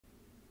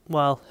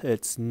Well,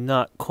 it's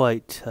not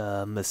quite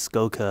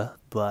Muskoka,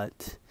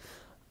 but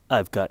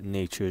I've got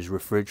nature's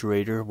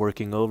refrigerator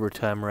working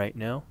overtime right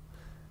now.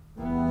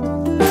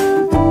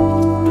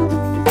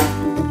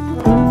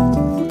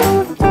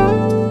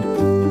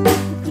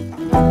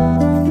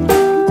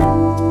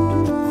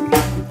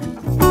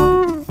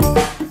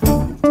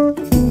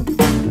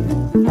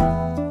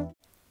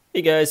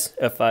 Hey guys,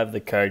 F5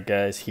 the Card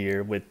Guys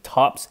here with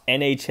Topps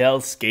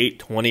NHL Skate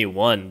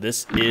 21.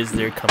 This is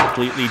their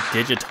completely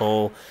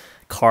digital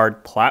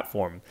card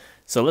platform.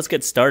 So let's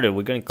get started.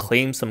 We're going to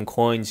claim some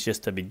coins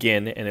just to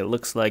begin, and it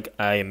looks like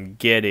I am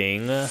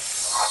getting a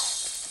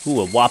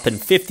whopping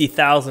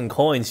 50,000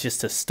 coins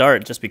just to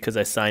start, just because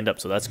I signed up,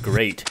 so that's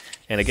great.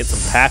 And I get some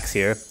packs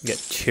here. I get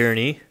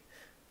Tierney,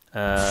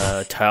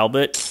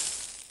 Talbot,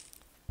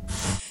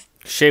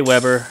 Shea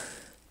Weber,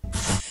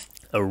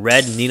 a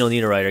red Nino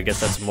Niederreiter, I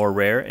guess that's more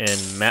rare,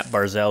 and Matt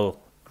Barzal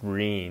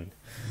green.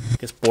 I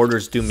guess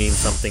borders do mean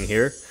something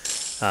here.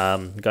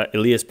 Got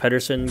Elias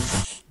Pettersson,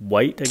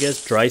 white, I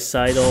guess,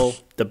 Draisaitl,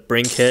 the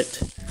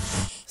Brinkett,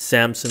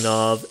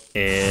 Samsonov,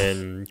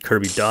 and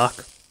Kirby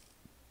Doc.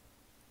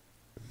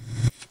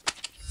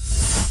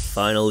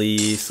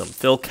 Finally, some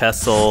Phil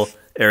Kessel,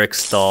 Eric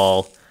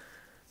Stahl,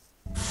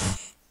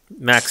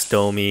 Max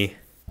Domi,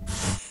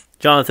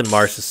 Jonathan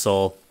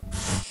Marchessault,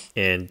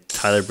 and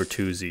Tyler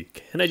Bertuzzi.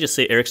 Can I just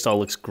say Eric Stahl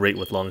looks great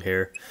with long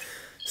hair?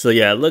 So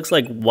yeah, it looks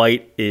like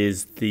white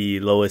is the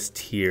lowest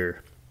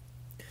tier.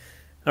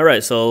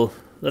 Alright, so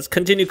let's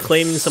continue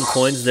claiming some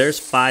coins. There's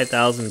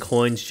 5,000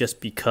 coins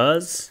just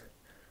because.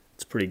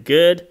 It's pretty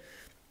good.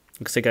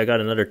 Looks like I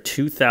got another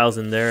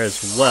 2,000 there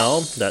as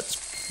well.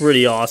 That's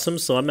pretty awesome.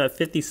 So I'm at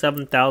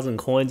 57,000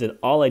 coins, and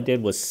all I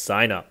did was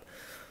sign up.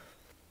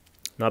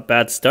 Not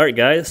bad start,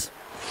 guys.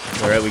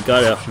 Alright, we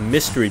got a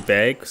mystery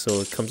bag.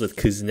 So it comes with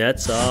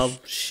Kuznetsov,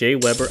 Shea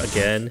Weber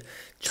again,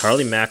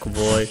 Charlie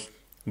McAvoy,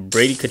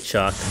 Brady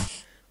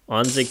Tkachuk,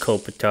 Anze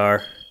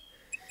Kopitar,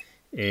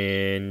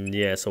 and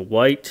yeah, so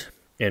white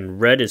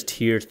and red is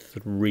tier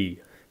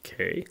 3.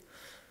 Okay.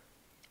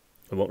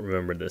 I won't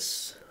remember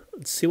this.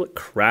 Let's see what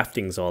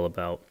crafting's all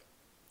about.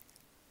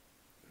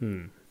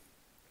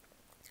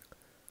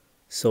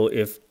 So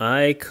if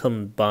I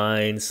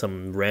combine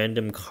some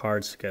random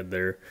cards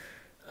together,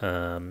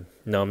 no,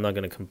 I'm not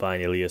going to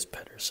combine Elias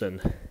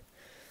Pettersson.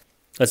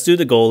 Let's do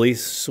the goalies.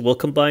 So we'll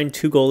combine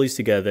 2 goalies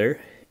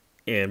together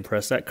and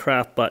press that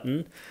craft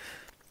button.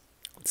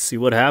 Let's see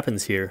what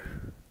happens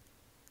here.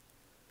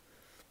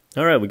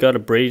 Alright, we got a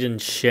Braden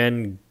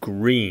Shen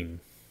green.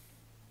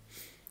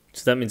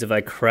 So that means if I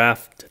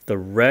craft the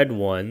red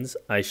ones,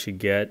 I should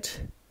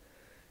get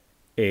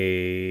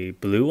a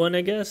blue one, I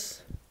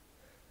guess.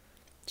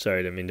 Sorry,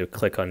 I didn't mean to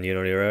click on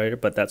Nino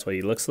Niederreiter, but that's what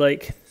he looks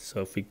like.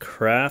 So if we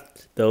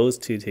craft those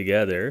 2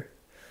 together,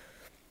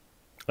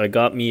 I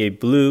got me a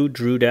blue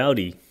Drew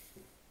Doughty.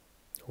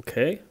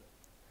 Okay.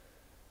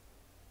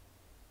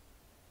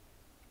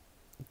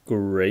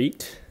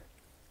 Great.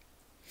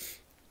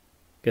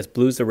 Guess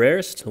blue's the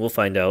rarest? We'll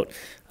find out.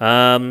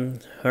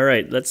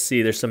 Alright, let's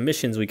see. There's some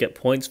missions we get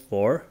points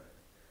for.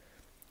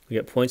 We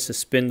get points to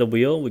spin the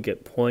wheel. We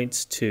get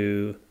points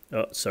to...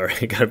 Oh, sorry.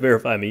 I gotta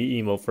verify my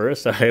emo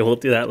first. Alright, we'll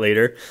do that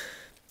later.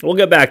 We'll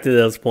get back to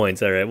those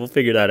points. Alright, we'll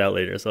figure that out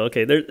later. So,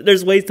 okay,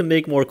 there's ways to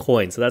make more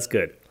coins, so that's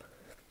good.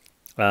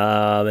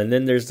 And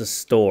then there's the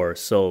store.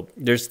 So,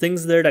 there's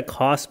things there that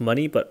cost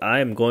money, but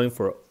I am going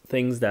for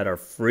things that are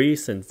free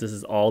since this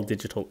is all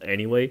digital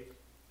anyway.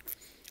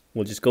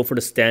 We'll just go for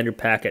the standard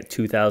pack at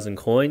 2,000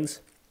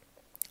 coins.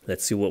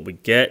 Let's see what we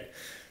get.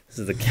 This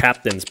is the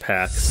captain's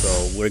pack.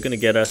 So we're going to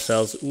get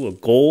ourselves a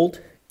gold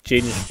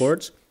Jaden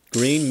Schwartz,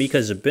 green Mika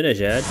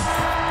Zibanejad.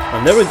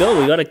 And there we go.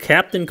 We got a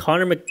captain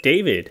Connor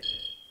McDavid.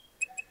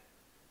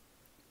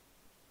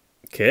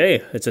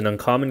 Okay, it's an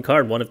uncommon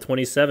card, 1 of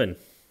 27.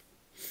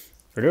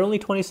 Are there only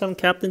 27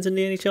 captains in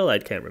the NHL? I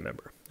can't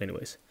remember.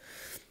 Anyways,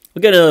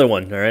 we'll get another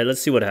one. All right,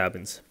 let's see what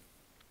happens.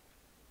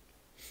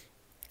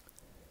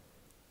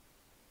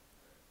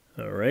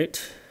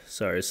 Alright,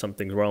 sorry,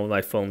 something's wrong with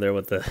my phone there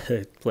with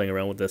the playing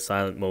around with the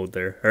silent mode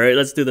there. Alright,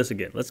 let's do this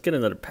again. Let's get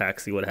another pack,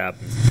 see what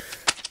happens.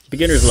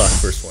 Beginner's luck,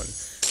 first one.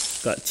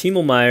 Got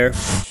Timo Meier,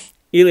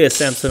 Elias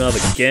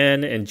Samsonov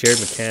again, and Jared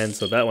McCann,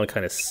 so that one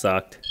kind of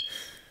sucked.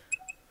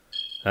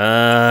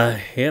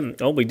 Him.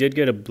 Oh, we did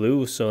get a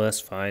blue, so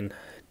that's fine.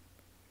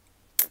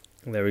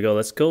 There we go,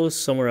 let's go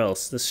somewhere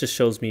else. This just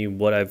shows me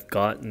what I've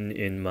gotten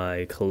in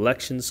my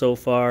collection so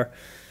far.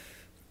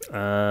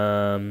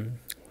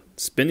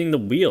 Spinning the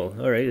wheel.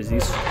 Alright, is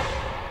these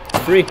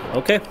free?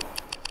 Okay.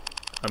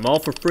 I'm all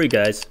for free,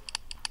 guys.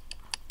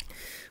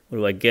 What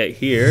do I get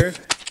here?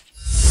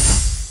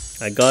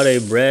 I got a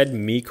red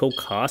Mikko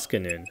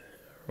Koskinen.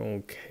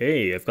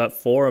 Okay, I've got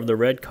 4 of the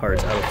red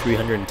cards out of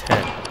 310.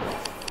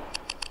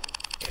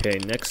 Okay,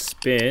 next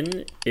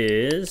spin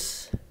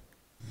is...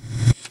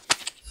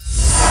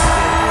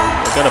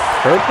 I got a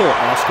purple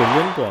Oscar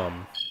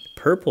Lindblom.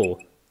 Purple.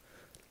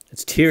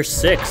 It's tier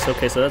 6.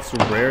 Okay, so that's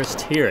the rarest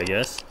tier, I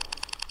guess.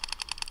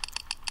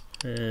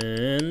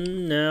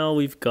 And now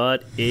we've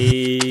got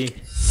a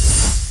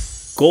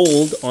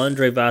gold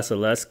Andre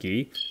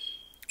Vasilevsky.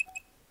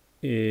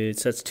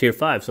 That's tier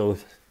 5, so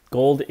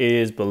gold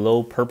is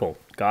below purple.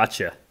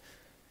 Gotcha.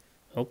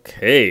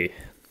 Okay.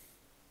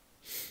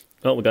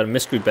 Oh, we got a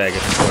mystery bag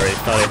of foray.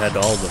 Thought I had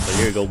all of them, but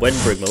here we go.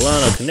 Weddenberg,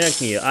 Milano,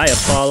 Konechny,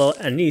 Iafallo,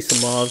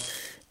 Anisimov,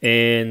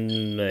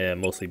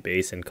 and mostly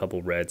base and a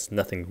couple reds.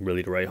 Nothing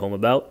really to write home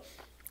about.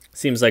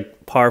 Seems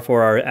like par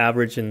for our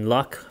average and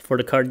luck for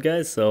the card,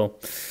 guys. So,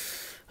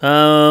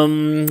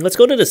 let's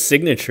go to the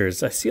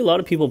signatures. I see a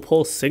lot of people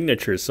pull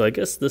signatures, so I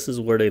guess this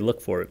is where they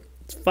look for it.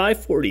 It's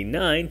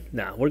 549.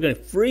 Nah, we're going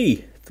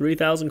free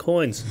 3,000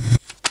 coins.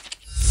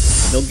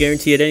 No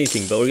guarantee at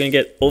anything, but we're going to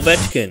get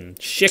Ovechkin,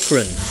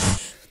 Chychrun,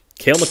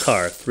 Cale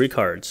Makar, 3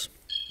 cards.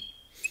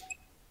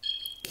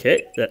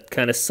 Okay, that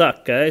kind of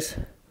sucked, guys.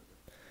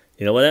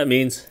 You know what that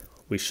means?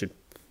 We should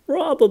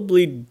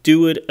probably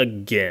do it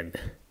again.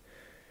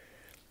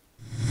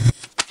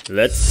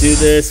 Let's do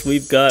this.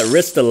 We've got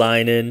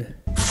Ristolainen,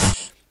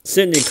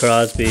 Sidney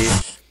Crosby,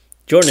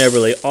 Jordan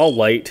Eberle, all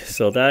white.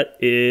 So that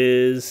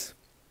is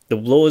the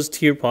lowest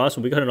tier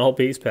possible. We got an all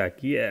base pack.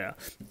 Yeah.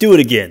 Do it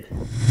again.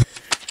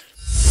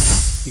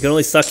 You can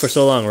only suck for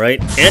so long,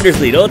 right? Anders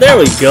Lee. Oh, there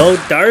we go.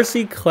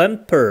 Darcy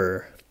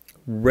Klemper,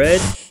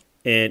 red,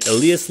 and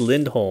Elias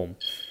Lindholm.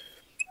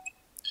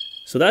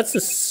 So that's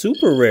the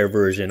super rare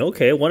version.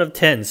 Okay, 1 of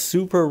 10.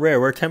 Super rare.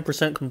 We're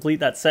 10% complete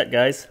that set,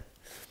 guys.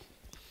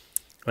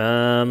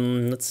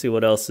 Let's see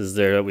what else is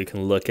there that we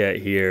can look at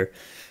here.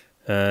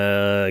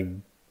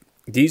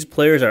 These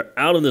players are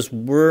out of this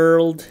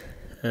world.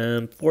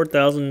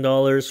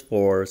 $4,000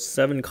 for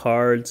 7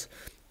 cards.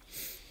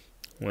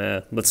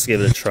 Let's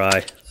give it a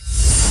try.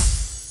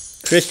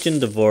 Christian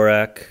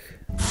Dvorak.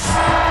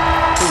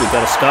 Ooh, we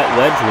got a Scott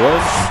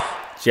Wedgwood,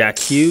 Jack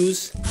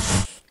Hughes,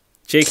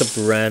 Jacob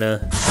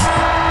Verana,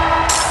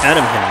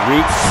 Adam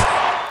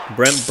Henrique,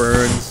 Brent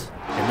Burns,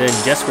 and then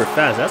Jesper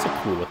Fast. That's a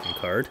cool looking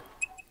card.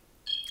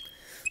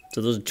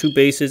 So those are 2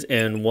 bases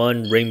and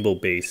 1 rainbow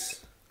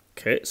base.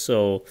 Okay,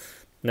 so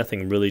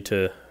nothing really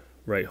to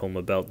write home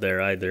about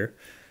there either.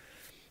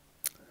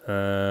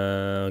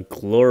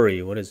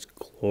 Glory. What is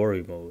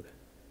glory mode?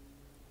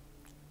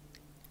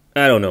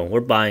 I don't know.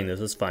 We're buying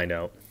this. Let's find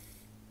out.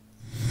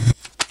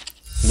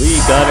 We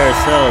got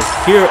ourselves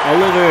here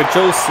Oliver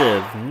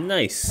Joseph.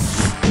 Nice.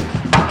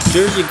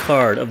 Jersey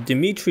card of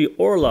Dmitry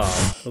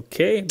Orlov.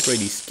 Okay,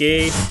 Brady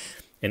Skate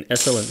and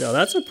SL. Oh,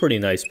 that's a pretty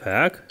nice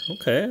pack.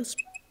 Okay, that's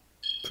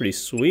pretty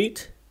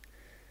sweet.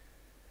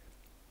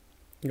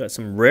 You got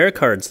some rare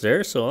cards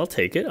there, so I'll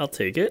take it. I'll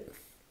take it.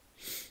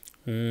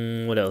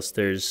 What else?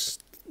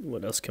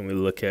 What else can we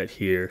look at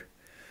here?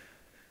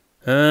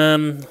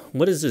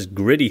 What is this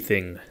gritty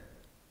thing?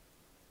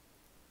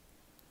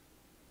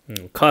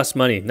 Costs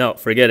money. No,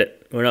 forget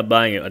it. We're not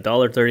buying it.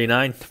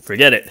 $1.39.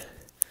 Forget it.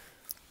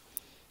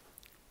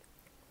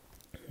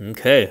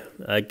 Okay,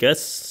 I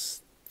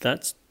guess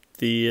that's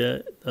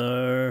the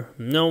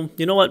no,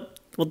 you know what?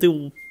 We'll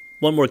do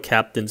one more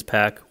captain's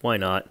pack. Why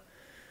not?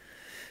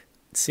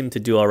 It seemed to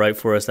do all right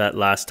for us that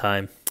last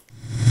time.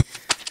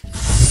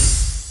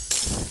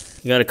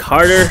 You got a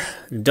Carter,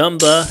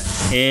 Dumba,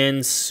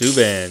 and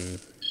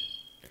Subban.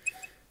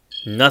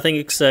 Nothing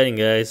exciting,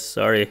 guys.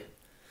 Sorry.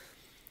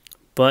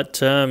 But,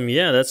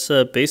 yeah, that's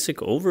a basic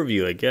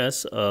overview, I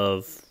guess,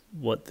 of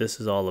what this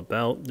is all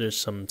about. There's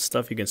some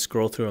stuff you can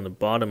scroll through on the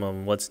bottom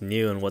on what's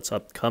new and what's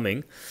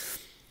upcoming.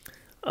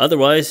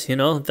 Otherwise, you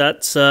know,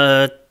 that's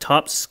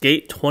Topps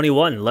Skate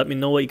 21. Let me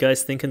know what you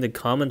guys think in the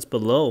comments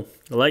below.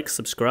 Like,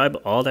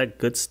 subscribe, all that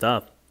good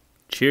stuff.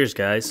 Cheers,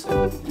 guys.